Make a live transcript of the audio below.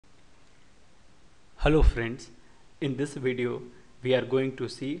Hello friends, in this video we are going to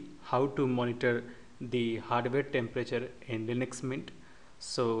see how to monitor the hardware temperature in Linux Mint.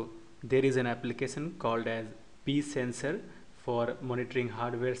 So there is an application called as Psensor for monitoring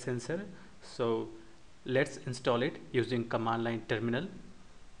hardware sensor. So let's install it using command line terminal.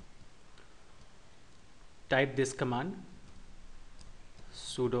 Type this command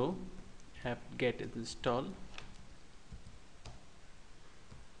sudo apt-get install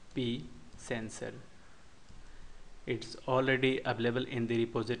psensor. It's already available in the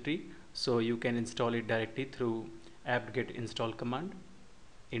repository, so you can install it directly through apt-get install command.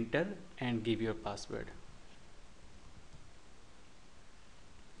 Enter and give your password.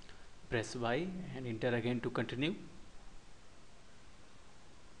 Press Y and enter again to continue.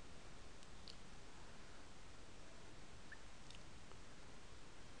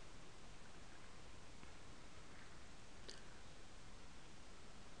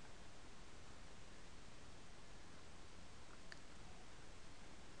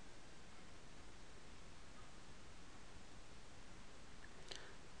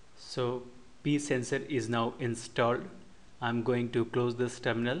 So Psensor is now installed. I'm going to close this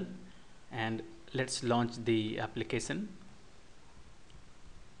terminal and let's launch the application.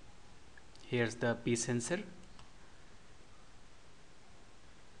 Here's the Psensor.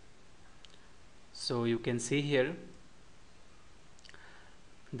 So you can see here,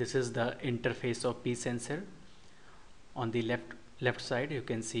 this is the interface of Psensor. On the left side you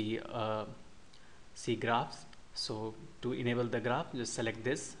can see graphs. So to enable the graph, just select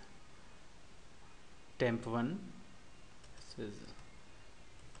this temp1.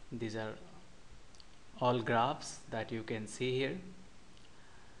 These are all graphs that you can see here.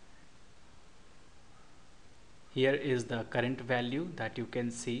 Here is the current value that you can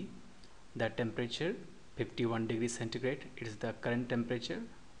see. The temperature 51 degrees centigrade, it is the current temperature,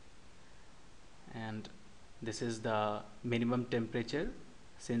 and this is the minimum temperature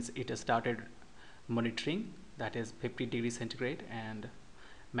since it started monitoring, that is 50 degrees centigrade, and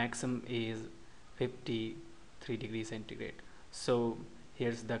maximum is 53 degrees centigrade. So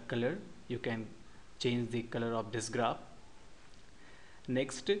here's the color. You can change the color of this graph.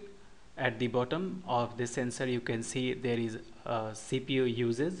 Next, at the bottom of this sensor you can see there is CPU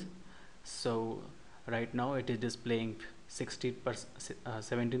usage. So right now it is displaying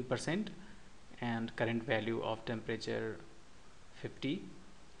 17% and current value of temperature 50.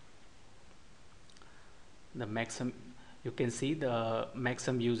 The maximum, you can see the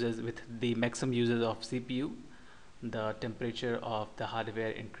maximum uses, with the maximum uses of CPU, the temperature of the hardware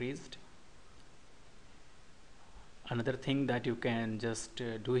increased. Another thing that you can just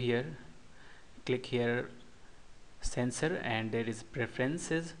do here, click here sensor and there is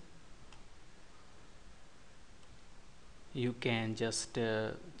preferences. You can just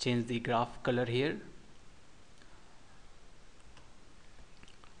change the graph color here.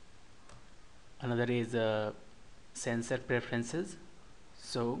 Another is sensor preferences,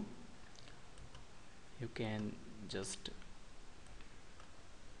 so you can just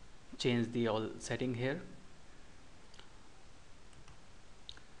change the all setting here.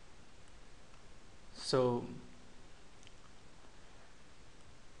 So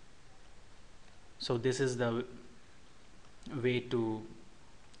this is the way to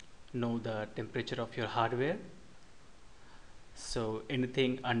know the temperature of your hardware. So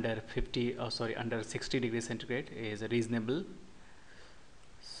anything under under 60 degrees centigrade is reasonable.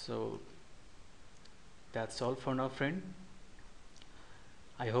 So that's all for now, friend.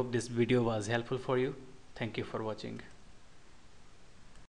 I hope this video was helpful for you. Thank you for watching.